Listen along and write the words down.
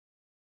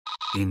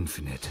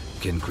Infinite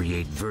can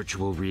create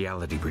virtual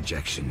reality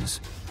projections.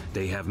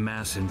 They have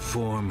mass and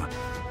form,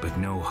 but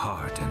no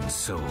heart and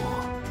soul.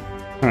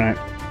 Alright,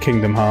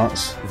 Kingdom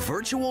Hearts.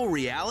 Virtual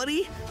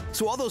reality?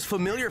 So all those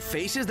familiar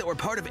faces that were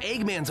part of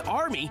Eggman's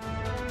army...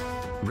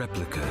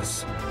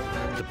 Replicas.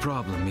 The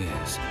problem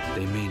is,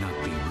 they may not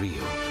be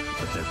real,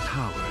 but their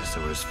powers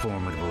are as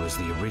formidable as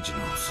the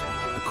originals.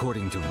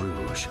 According to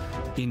Rouge,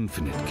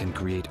 Infinite can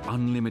create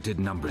unlimited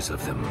numbers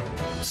of them.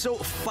 So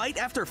fight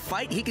after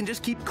fight, he can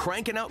just keep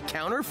cranking out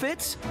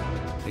counterfeits?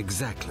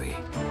 Exactly.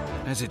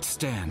 As it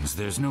stands,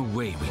 there's no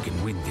way we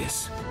can win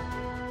this.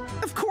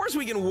 Of course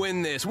we can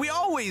win this. We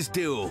always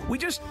do. We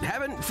just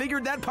haven't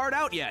figured that part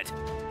out yet.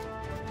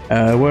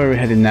 Where are we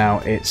heading now?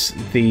 It's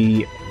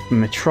the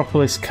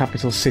Metropolis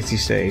Capital City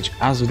stage,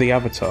 as with the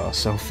Avatar.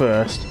 So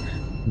first,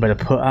 better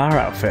put our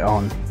outfit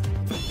on.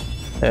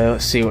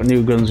 Let's see what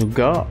new guns we've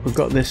got. We've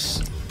got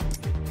this...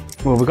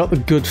 Well, we've got the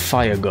good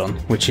fire gun,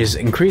 which is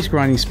increased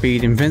grinding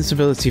speed,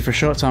 invincibility for a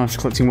short time after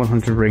collecting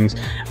 100 rings,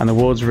 and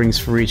awards rings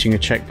for reaching a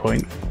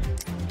checkpoint.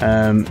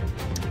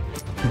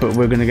 But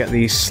we're going to get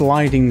the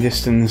sliding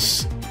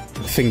distance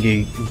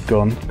thingy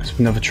gun, because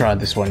we've never tried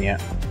this one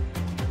yet.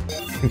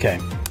 Okay.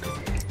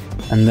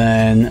 And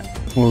then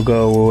we'll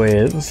go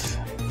with...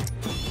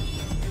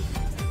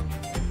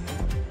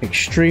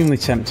 Extremely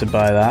tempted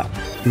by that.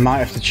 Might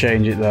have to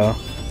change it though.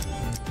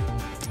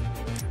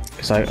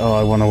 Because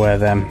I want to wear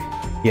them.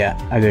 Yeah,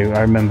 I do. I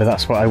remember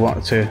that's what I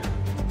wanted to...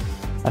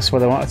 That's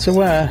what I wanted to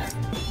wear.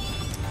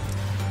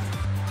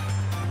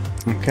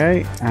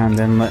 Okay, and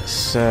then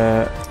let's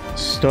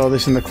store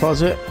this in the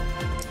closet.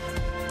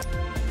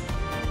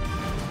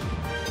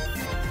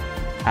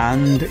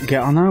 And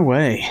get on our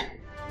way.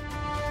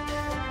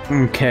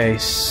 Okay,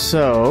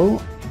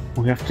 so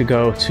we have to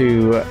go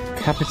to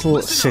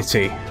Capital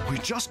City. We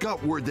just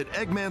got word that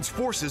Eggman's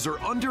forces are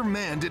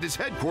undermanned at his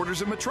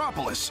headquarters in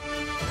Metropolis.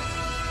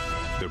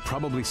 They're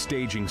probably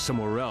staging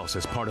somewhere else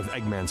as part of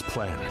Eggman's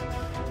plan.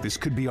 This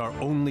could be our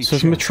only So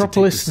is chance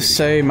Metropolis to take the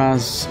same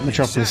as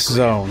Metropolis Exactly.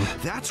 Zone?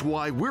 That's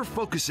why we're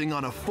focusing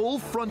on a full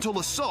frontal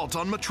assault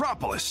on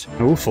Metropolis.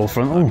 Oh, full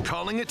frontal. I'm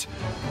calling it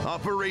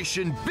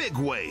Operation Big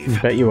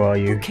Wave. Bet you are,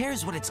 you. Who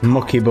cares what it's called?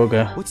 Mucky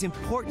bugger. What's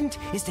important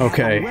is to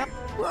Okay. have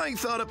a I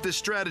thought up this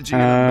strategy in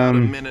about a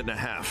minute and a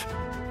half.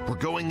 We're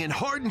going in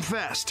hard and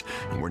fast,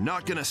 and we're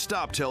not gonna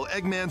stop till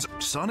Eggman's...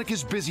 Sonic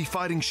is busy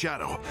fighting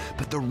Shadow,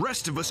 but the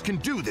rest of us can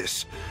do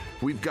this.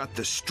 We've got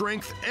the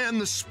strength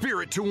and the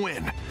spirit to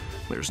win.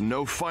 There's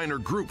no finer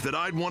group that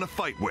I'd want to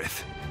fight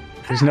with.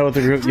 There's no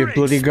other group you've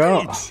bloody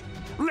got. Speech.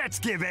 Let's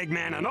give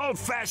Eggman an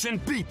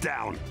old-fashioned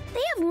beatdown.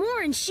 They have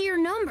more in sheer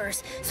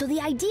numbers, so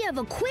the idea of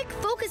a quick,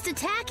 focused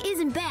attack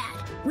isn't bad.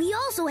 We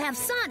also have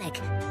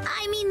Sonic.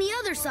 I mean the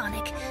other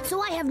Sonic,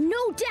 so I have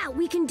no doubt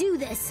we can do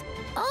this.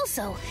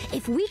 Also,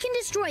 if we can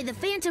destroy the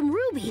Phantom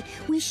Ruby,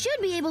 we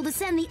should be able to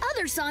send the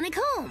other Sonic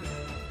home.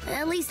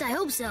 At least I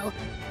hope so.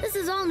 This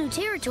is all new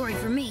territory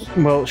for me.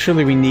 Well,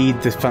 surely we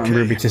need the Phantom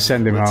Ruby to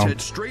send him Let's home.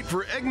 head straight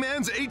for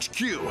Eggman's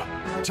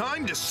HQ.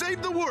 Time to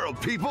save the world,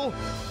 people!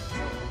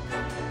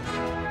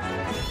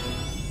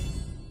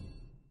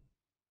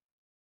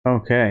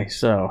 Okay,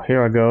 so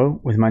here I go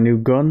with my new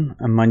gun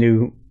and my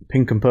new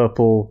pink and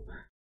purple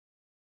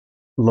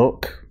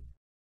look.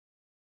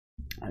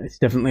 It's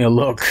definitely a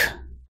look.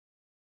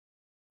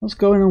 What's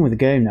going on with the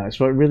game now? It's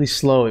like really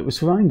slow. It was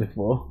fine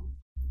before.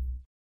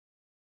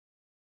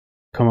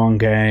 Come on,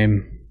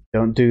 game.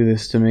 Don't do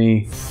this to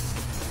me.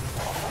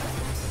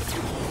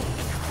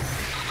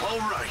 All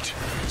right,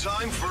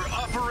 time for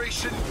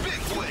Operation Big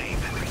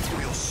Wave.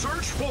 We'll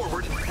surge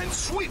forward and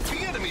sweep the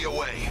enemy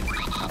away.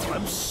 How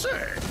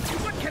absurd!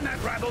 What can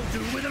that rabble do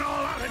with an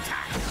all-out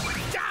attack?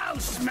 I'll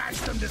smash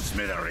them to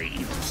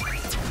smithereens!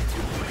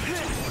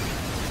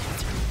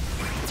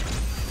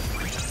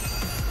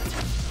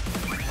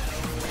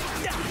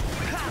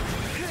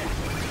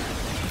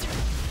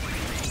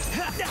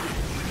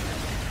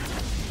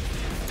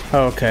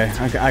 Okay,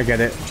 I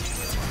get it.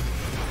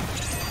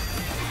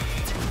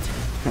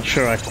 Not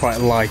sure I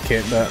quite like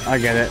it, but I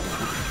get it.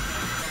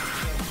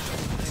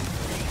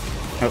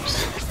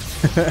 Oops.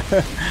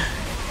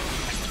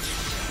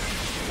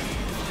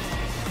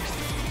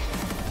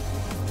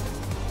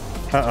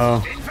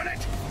 Uh-oh.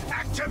 Infinite,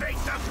 activate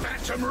the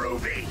Phantom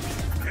Ruby!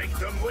 Make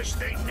them wish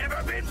they'd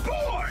never been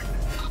born!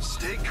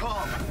 Stay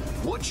calm.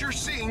 What you're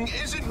seeing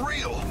isn't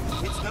real.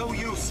 It's no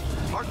use.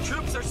 Our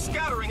troops are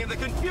scattering in the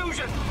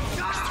confusion.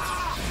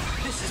 Ah!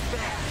 This is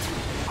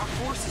bad. Our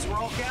forces were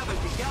all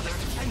gathered together,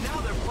 and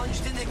now they're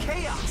plunged into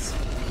chaos.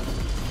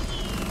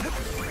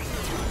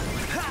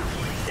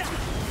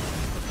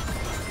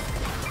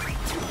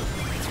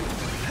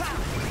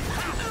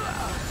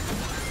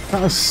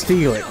 That was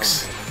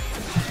Steelix.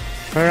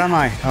 Where am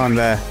I? Oh, I'm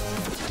there.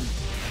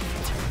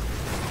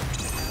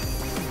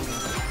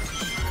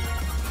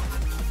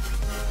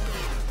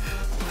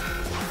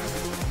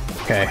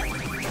 Okay.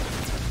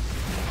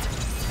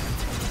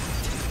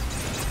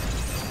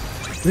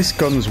 This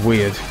gun's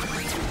weird.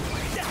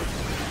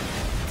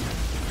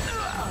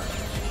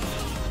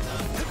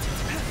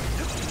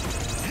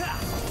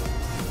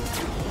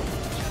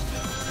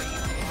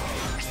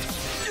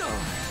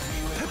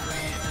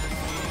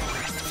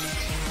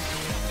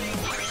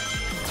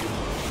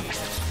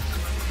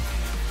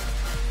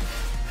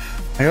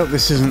 I hope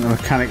this isn't a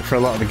mechanic for a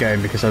lot of the game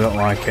because I don't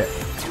like it.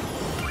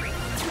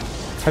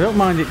 I don't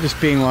mind it just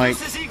being like,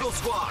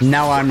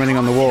 now I'm running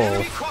on the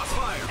wall.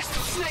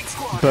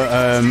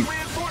 But,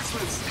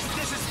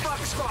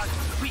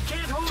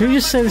 did you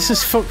just say this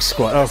is Fuck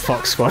Squad? Oh,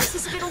 Fox Squad.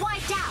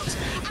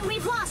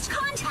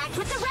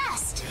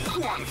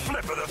 One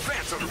flip of the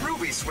phantom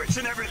ruby switch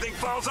and everything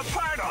falls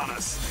apart on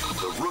us.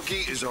 The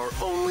rookie is our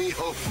only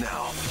hope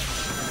now.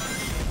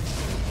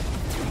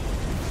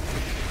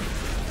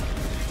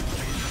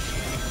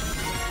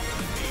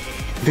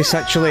 This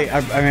actually,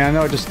 I mean, I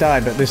know I just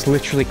died, but this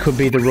literally could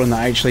be the run that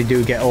I actually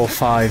do get all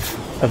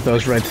 5 of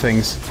those red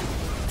things.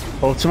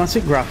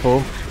 Automatic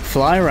grapple,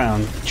 fly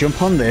around,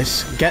 jump on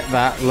this, get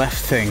that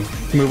left thing,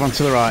 move on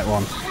to the right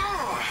one.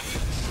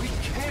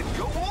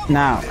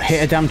 Now,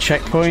 hit a damn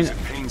checkpoint.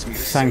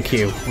 Thank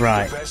you.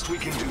 Right. The best we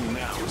can do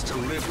now is to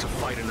live to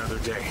fight another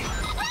day.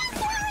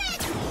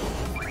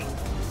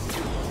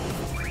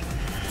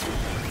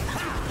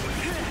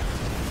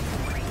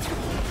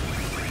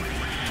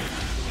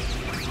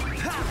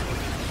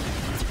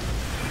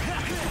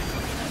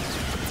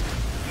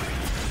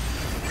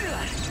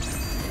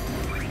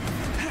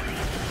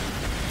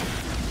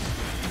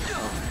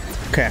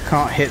 Okay, I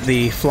can't hit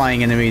the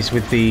flying enemies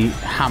with the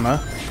hammer,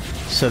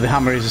 so the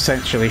hammer is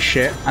essentially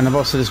shit, and I've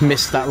also just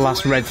missed that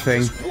last red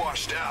thing.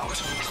 Washed out.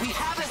 We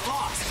haven't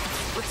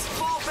lost. Let's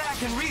fall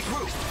back and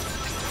regroup.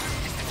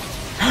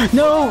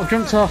 No! I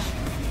jumped off.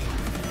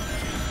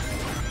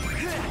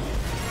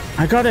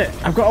 I got it!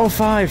 I've got all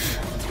 5.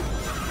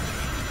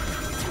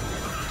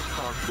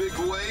 Our big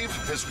wave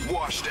has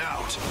washed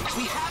out.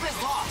 We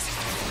haven't lost.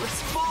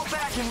 Let's fall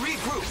back and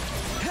regroup.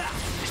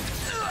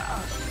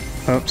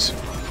 Oops.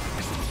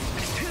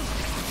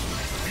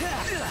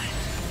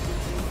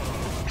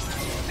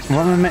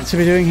 What am I meant to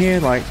be doing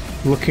here? Like,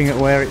 looking at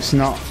where it's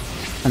not,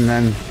 and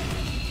then...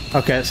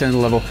 Okay, that's the end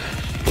of the level.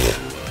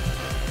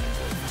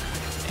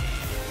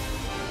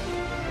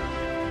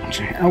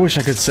 I wish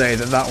I could say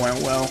that that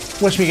went well.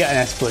 Wish we get an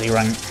S bloody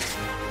rank.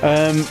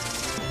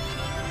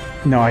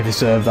 No, I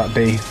deserve that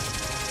B.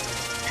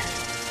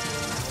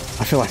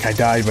 I feel like I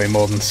died way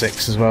more than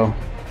 6 as well.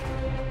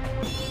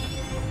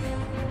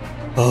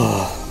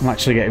 Oh, I'm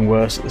actually getting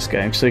worse at this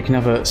game. So you can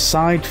have a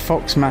side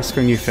fox mask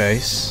on your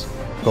face,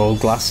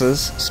 gold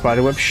glasses,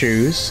 spiderweb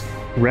shoes,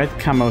 red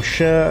camo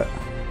shirt.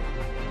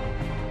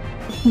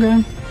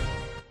 Okay.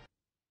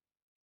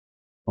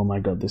 Oh my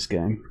god, this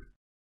game.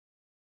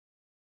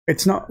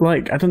 It's not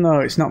like, I don't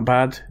know, it's not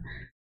bad.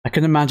 I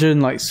can imagine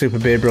like Super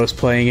Beard Bros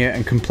playing it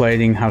and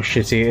complaining how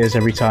shitty it is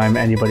every time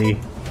anything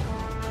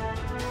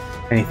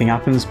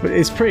happens, but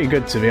it's pretty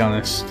good to be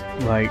honest.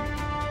 Like,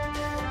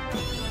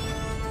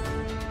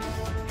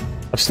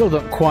 I still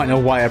don't quite know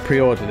why I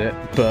pre-ordered it,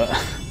 but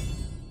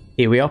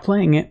here we are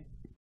playing it.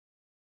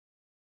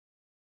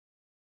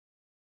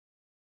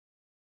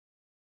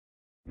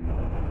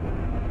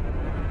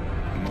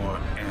 More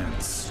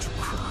ants to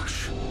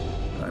crush.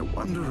 I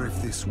wonder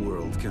if this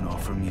world can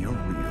offer me a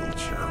real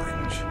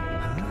challenge.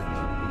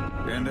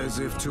 And as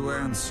if to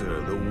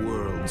answer, the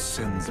world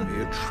sends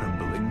me a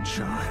trembling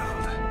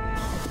child.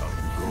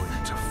 I'm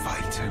going to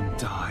fight and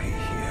die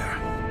here,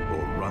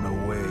 or run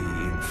away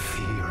in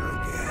fear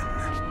again.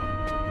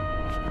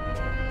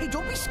 Hey,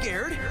 don't be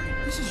scared.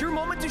 This is your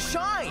moment to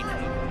shine.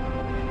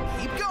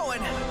 Keep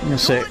going.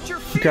 That's it.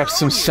 Grab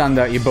some sand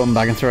out your bum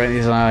bag and throw it in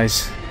his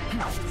eyes.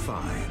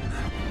 Fine.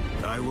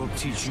 I will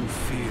teach you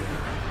fear.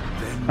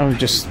 Then Oh,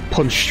 just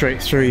punch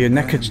straight through your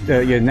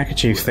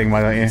neckerchief thing,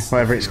 why don't you?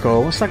 Whatever it's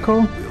called. What's that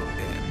called?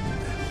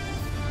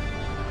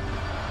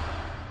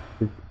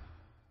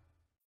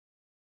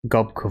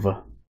 Gob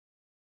cover.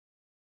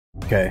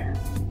 Okay.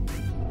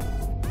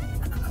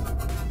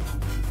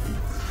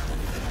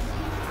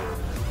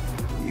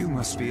 You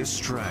must be a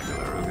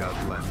straggler who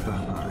got left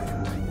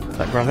behind. Is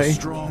that gravity? The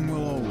strong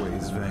will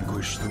always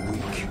vanquish the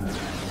weak.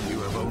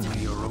 You have only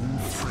your own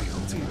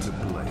frailty to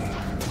blame.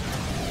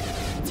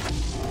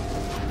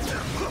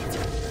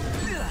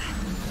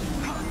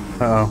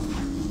 Uh-oh.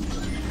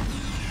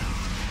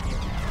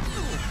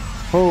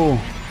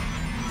 Oh.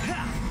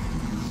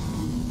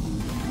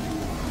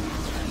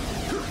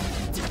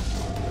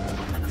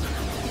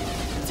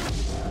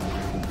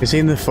 Is he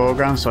in the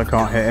foreground so I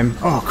can't hit him?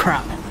 Oh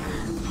crap!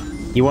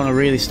 You want to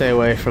really stay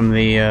away from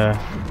the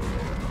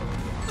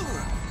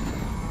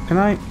Can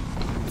I?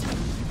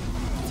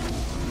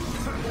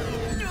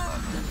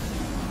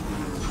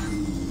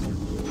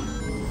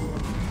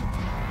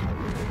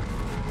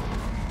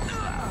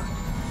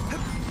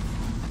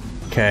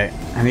 Okay,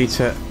 I need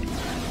to...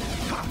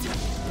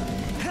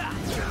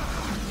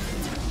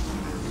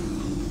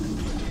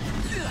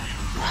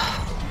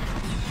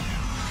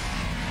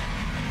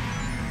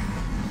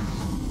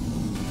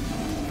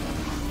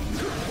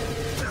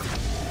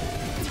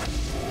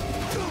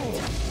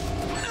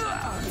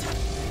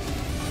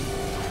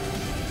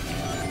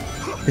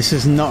 This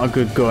is not a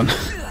good gun.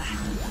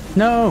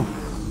 No!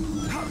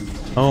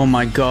 Oh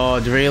my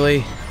god,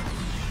 really?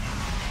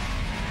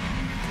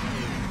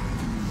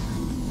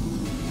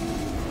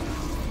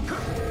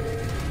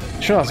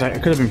 Sure, I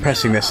could have been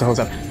pressing this the whole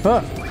time.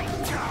 But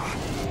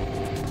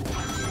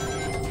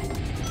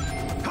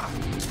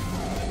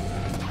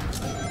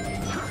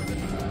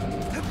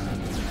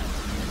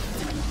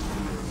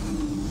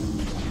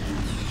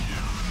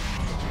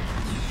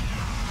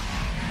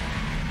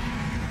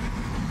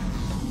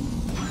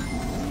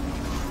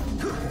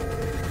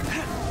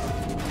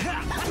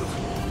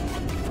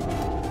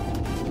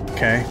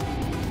Okay.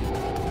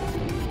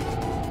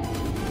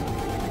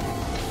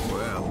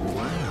 Well,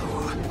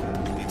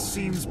 well. It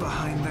seems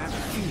behind that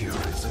fear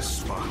is a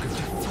spark of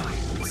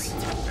defiance.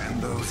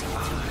 And those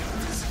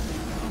eyes.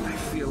 I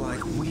feel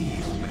like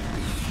we've met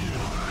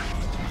before.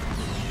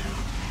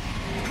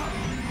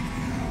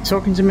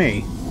 Talking to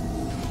me?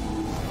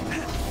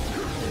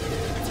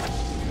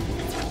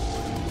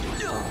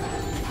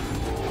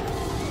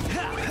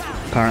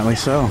 Apparently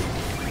so.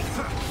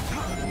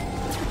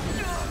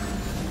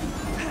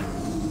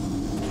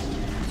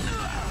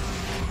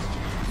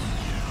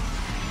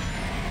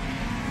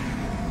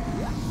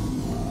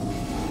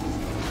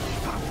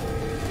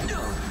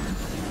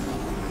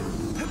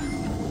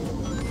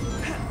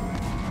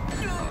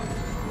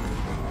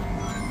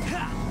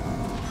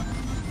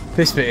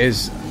 This bit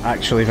is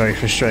actually very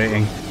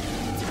frustrating.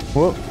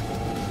 Whoop.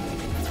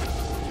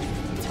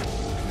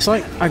 It's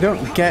like, I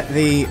don't get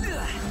the...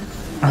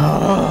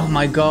 Oh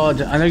my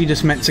god, I know you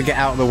just meant to get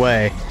out of the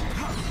way.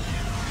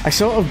 I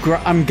sort of...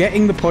 I'm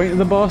getting the point of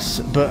the boss,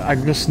 but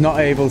I'm just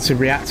not able to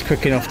react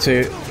quick enough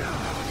to...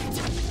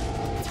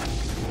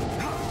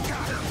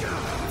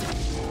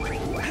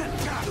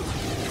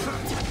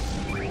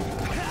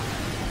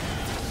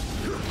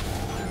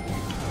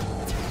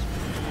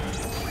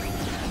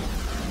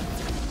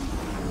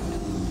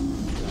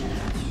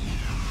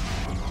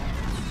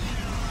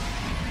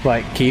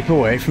 Like, keep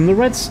away from the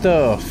red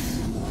stuff.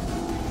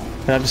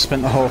 But I just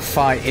spent the whole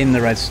fight in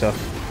the red stuff.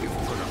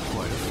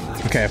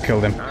 Okay, I've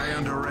killed him.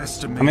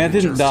 I mean, I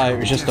didn't die, it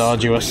was just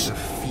arduous.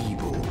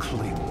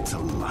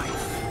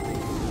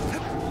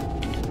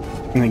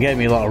 And it gave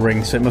me a lot of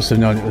rings, so it must have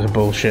known it was a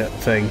bullshit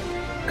thing.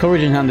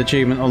 Courage in hand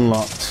achievement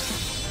unlocked.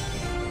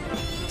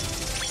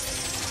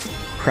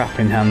 Crap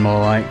in hand,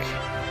 more like.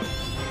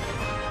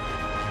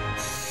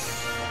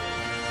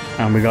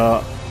 And we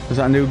got... Is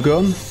that a new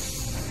gun?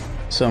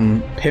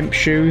 Some pimp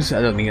shoes.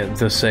 I don't think it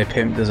does say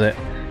pimp, does it?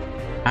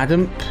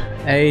 Adamp?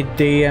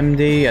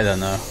 ADMD? I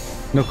don't know.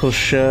 Knuckles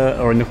shirt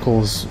or a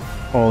Knuckles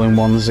all in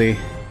onesie.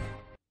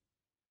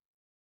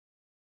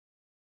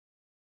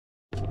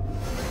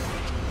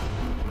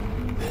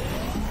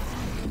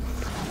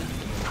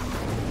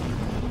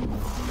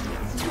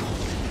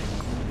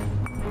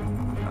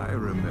 I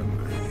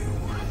remember you.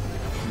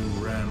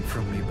 You ran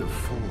from me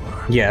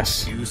before.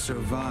 Yes. You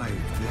survived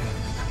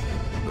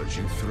then, but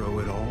you throw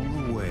it all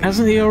away.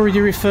 Hasn't he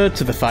already referred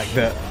to the fact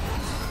that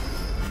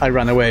I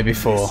ran away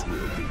before?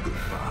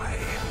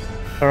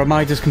 Or am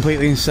I just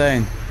completely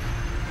insane?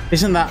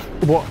 Isn't that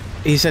what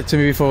he said to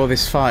me before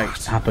this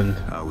fight happened?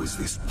 How is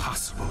this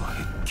possible?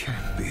 It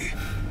can't be.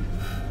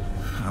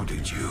 How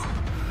did you?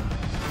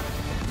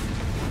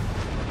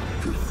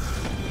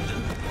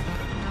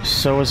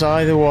 So was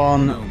I the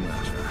one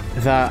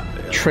that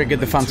triggered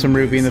the Phantom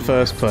Ruby in the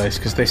first place?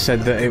 Because they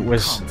said that it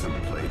was...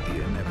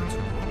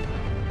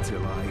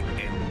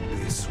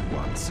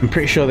 I'm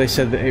pretty sure they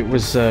said that it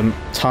was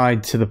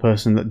tied to the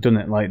person that done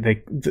it. Like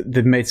they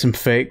made some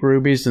fake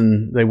rubies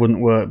and they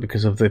wouldn't work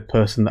because of the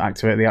person that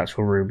activated the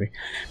actual ruby.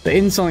 But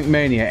in Sonic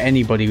Mania,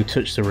 anybody who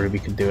touched the ruby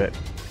could do it.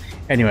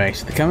 Anyway,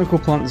 so the chemical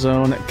plant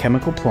zone,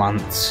 chemical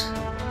plants.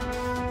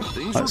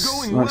 Things were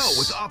going well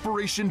with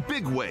Operation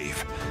Big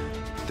Wave.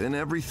 Then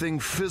everything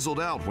fizzled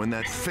out when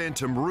that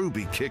Phantom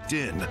Ruby kicked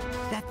in.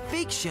 That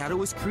fake shadow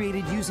was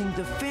created using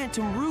the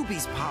Phantom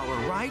Ruby's power,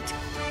 right?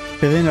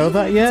 Do they know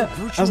that yet?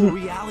 Hasn't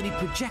reality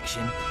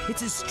projection.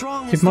 It's as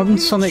strong did Modern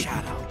Sonic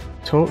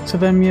talk to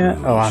them yet?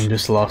 Oh, I'm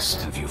just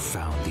lost. Have you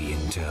found the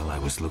intel I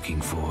was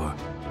looking for?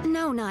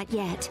 No, not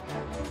yet.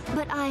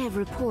 But I have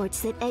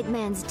reports that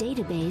Eggman's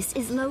database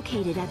is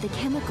located at the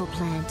chemical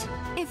plant.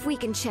 If we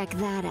can check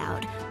that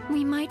out,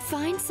 we might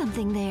find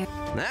something there.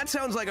 That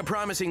sounds like a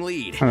promising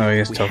lead. Oh,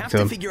 yes, we have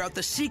to figure out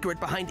the secret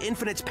behind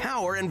Infinite's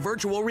power and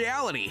virtual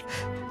reality.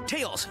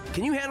 Tails,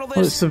 can you handle this?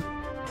 Well, it's the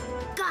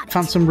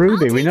Phantom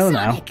Ruby, we know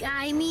Sonic. now.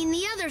 I mean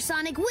the other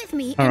Sonic with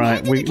me.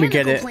 Alright, we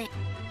get it. Plant.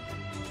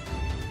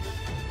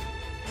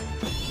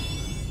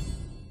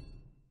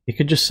 You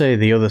could just say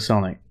the other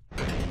Sonic.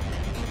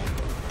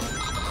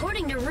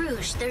 According to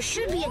Rouge, there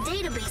should be a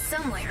database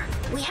somewhere.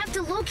 We have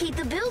to locate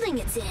the building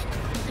it's in.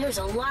 There's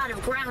a lot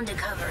of ground to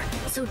cover,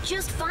 so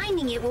just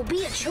finding it will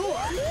be a chore.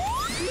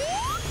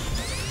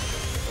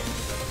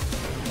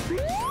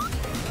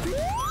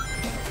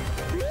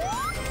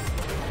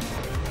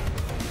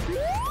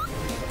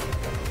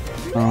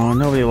 Oh,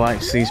 nobody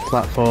likes these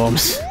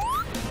platforms.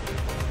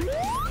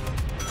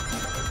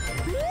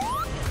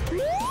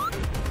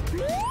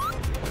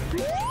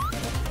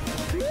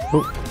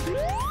 Oh.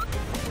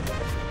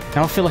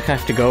 Now I feel like I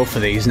have to go for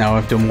these now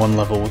I've done one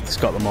level that's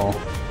got them all.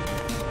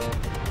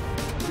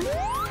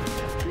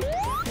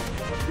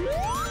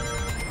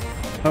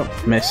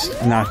 Oh, missed.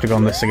 Now I have to go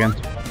on this again.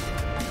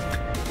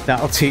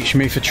 That'll teach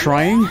me for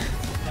trying.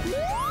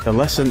 The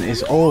lesson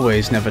is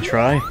always never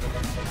try.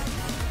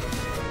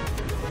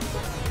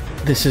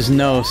 This is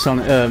no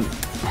Sonic.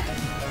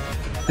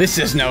 This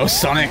is no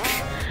Sonic.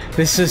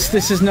 This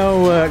is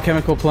no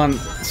chemical plant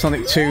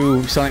Sonic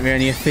 2 Sonic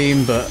Mania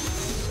theme, but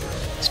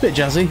it's a bit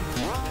jazzy.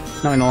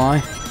 Not gonna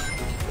lie.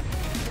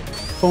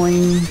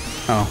 Boing.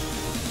 Oh.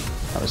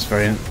 That was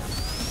very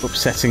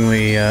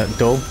upsettingly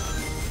dull.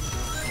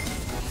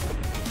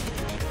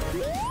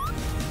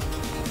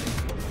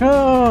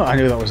 Oh, I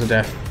knew that was a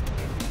death.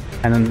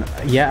 And then,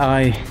 yeah,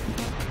 I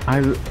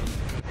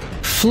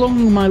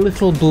flung my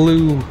little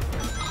blue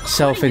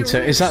self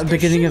into... Is that the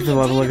beginning of the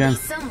level again?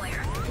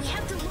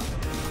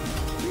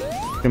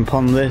 Jump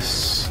on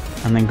this,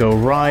 and then go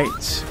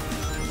right.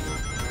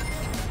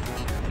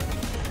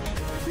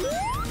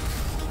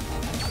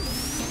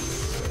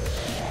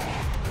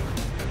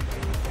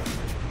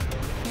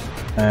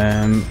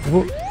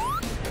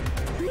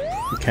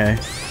 Okay.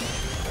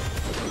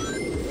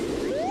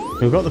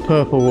 We've got the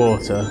purple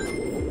water.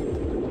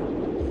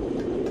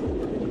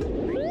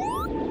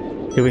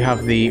 Do we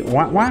have the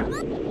whack?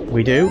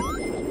 We do.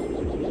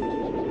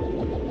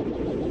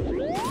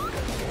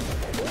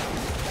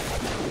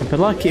 I'd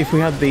like it if we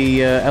had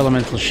the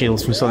elemental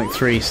shields from Sonic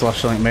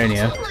 3/Sonic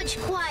Mania. So much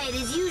quiet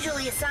is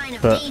usually a sign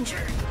of But danger.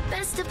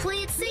 Best to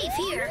play it safe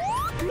here.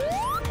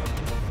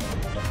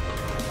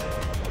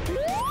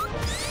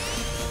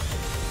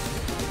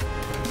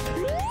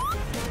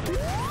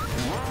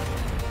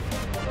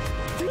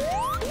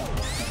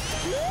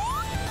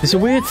 there's a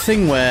weird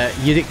thing where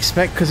you'd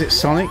expect, because it's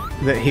Sonic,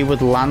 that he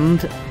would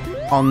land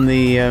on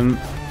the... I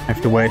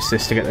have to waste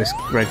this to get this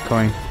red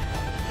coin.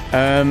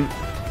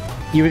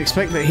 You would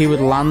expect that he would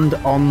land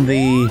on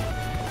the,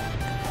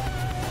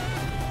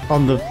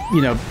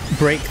 you know,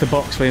 break the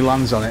box when he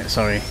lands on it,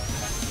 sorry.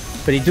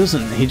 But he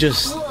doesn't, he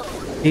just,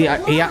 he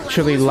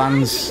actually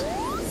lands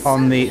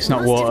on the, it's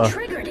not water,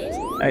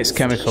 it's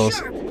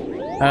chemicals.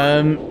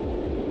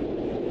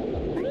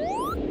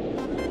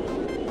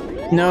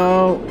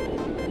 No.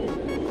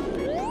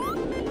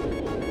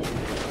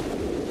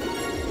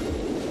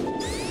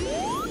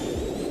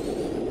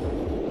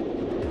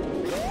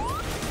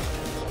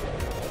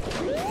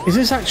 Is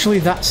this actually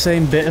that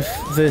same bit of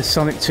the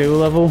Sonic 2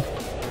 level?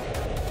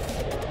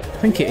 I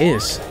think it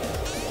is.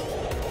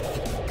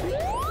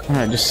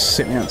 Alright, just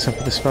sit me on top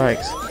of the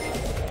spikes.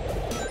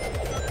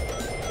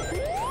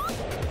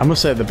 I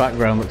must say the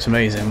background looks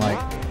amazing, like,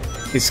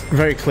 it's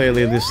very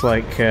clearly this,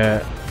 like,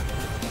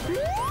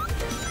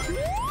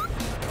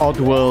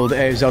 Oddworld,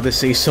 Abe's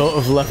Odyssey sort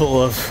of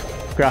level of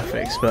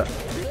graphics, but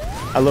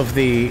I love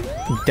the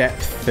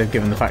depth they've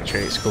given the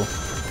factory, it's cool.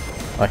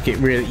 Like, it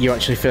really, you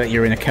actually feel like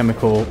you're in a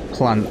chemical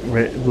plant,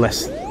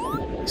 less...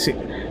 See,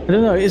 I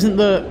don't know, isn't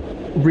the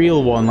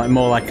real one, like,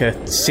 more like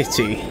a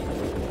city?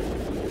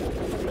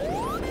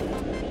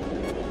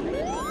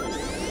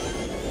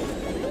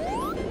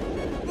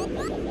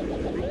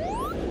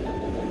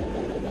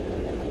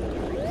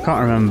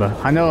 Can't remember.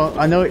 I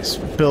know it's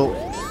built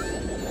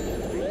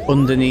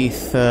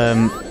underneath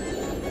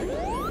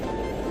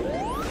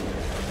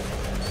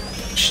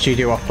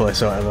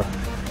Studiopolis or whatever.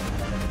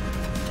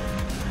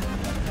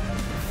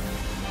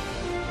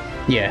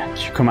 Yeah,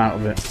 should come out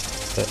of it.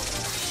 But...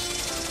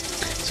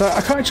 So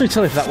I can't actually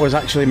tell if that was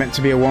actually meant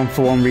to be a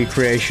one-for-one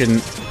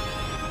recreation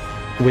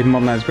with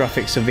modernised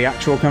graphics of the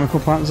actual chemical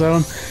plant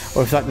zone,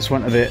 or if that just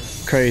went a bit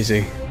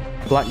crazy.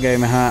 Black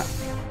gamer hat,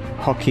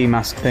 hockey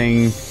mask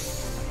thing,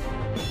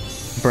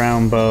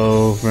 brown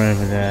bow, right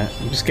over there.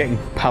 I'm just getting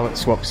palette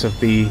swaps of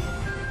the...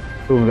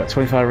 Ooh, we've got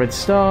 25 red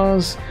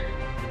stars.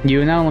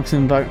 You now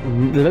unlock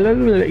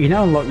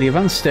the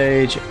advanced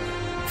stage,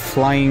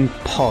 flying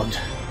pod.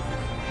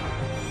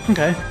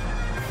 Okay.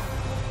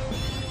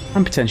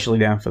 I'm potentially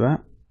down for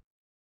that.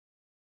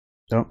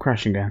 Don't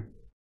crash again.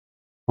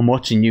 I'm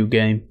watching you,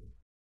 game.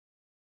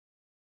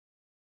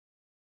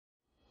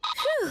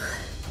 Phew.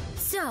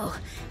 So,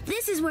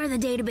 this is where the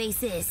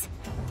database is.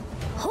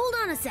 Hold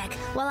on a sec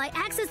while I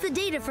access the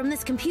data from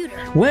this computer.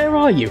 Where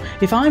are you?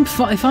 If I'm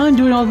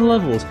doing all the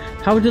levels,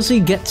 how does he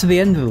get to the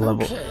end of the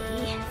level?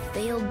 Okay.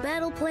 Failed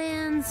battle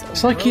plans.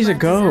 It's like he's a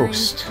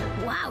ghost.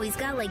 Wow, he's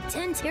got like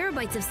 10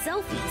 terabytes of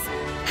selfies.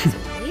 So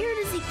where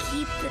does he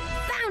keep the...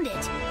 Found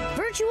it!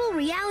 Virtual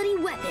reality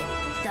weapon.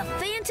 The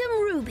Phantom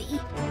Ruby.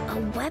 A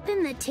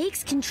weapon that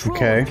takes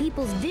control of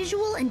people's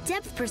visual and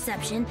depth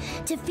perception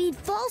to feed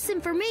false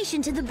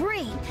information to the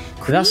brain.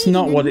 But that's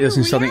not what it does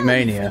in Sonic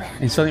Mania.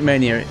 In Sonic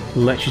Mania, it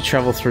lets you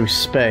travel through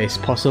space,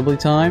 possibly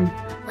time.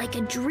 Like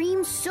a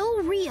dream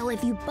so real,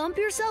 if you bump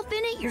yourself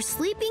in it, your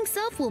sleeping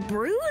self will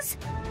bruise?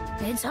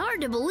 It's hard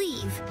to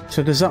believe.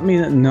 So does that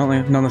mean that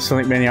none of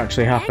Sonic Mania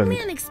actually happened?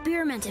 Eggman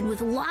experimented with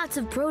lots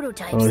of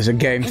prototypes. Oh, there's a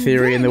game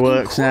theory in the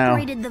works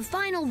now. The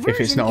final if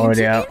it's not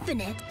already out.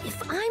 Infinite.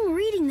 If I'm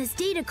reading this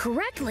data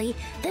correctly,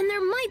 then there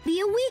might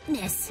be a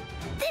weakness.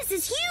 This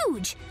is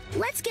huge!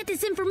 Let's get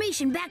this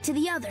information back to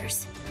the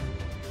others.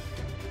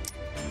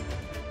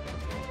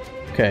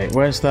 Okay,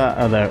 where's that?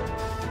 Oh,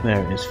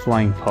 there it is.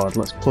 Flying pod.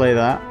 Let's play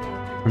that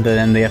and then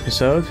end the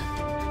episode.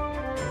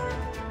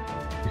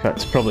 In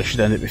fact, probably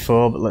should end it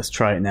before, but let's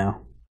try it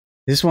now.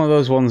 Is this one of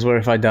those ones where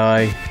if I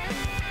die...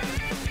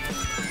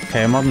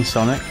 Okay, I'm on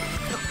Sonic.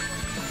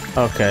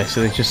 Okay,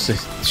 so there's just a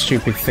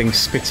stupid thing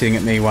spitting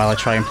at me while I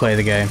try and play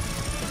the game.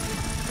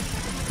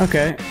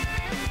 Okay.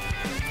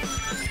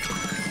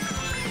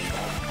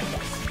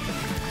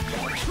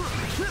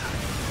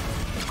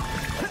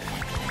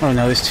 Oh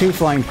no, there's two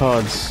flying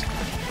pods.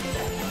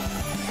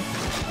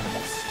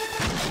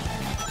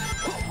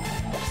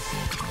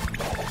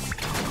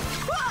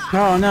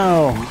 Oh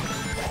no!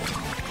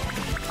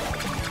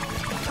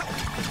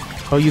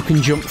 Oh, you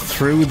can jump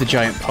through the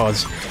giant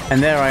pods,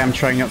 and there I am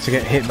trying not to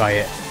get hit by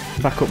it.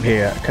 Back up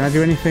here. Can I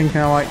do anything?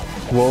 Can I,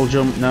 like, wall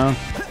jump? No?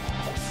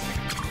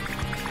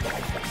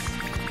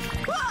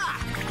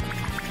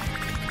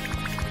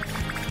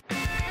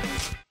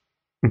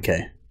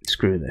 Okay,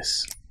 screw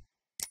this.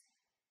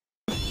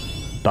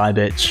 Bye,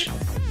 bitch.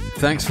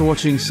 Thanks for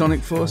watching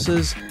Sonic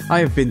Forces. I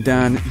have been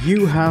Dan,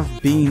 you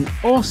have been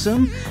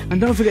awesome, and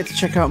don't forget to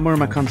check out more of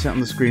my content on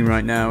the screen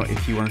right now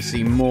if you want to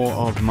see more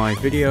of my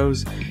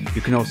videos.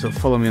 You can also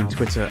follow me on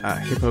Twitter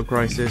at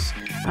HippoCrisis,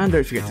 and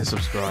don't forget to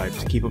subscribe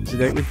to keep up to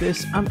date with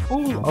this and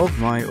all of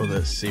my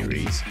other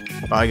series.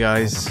 Bye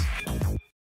guys.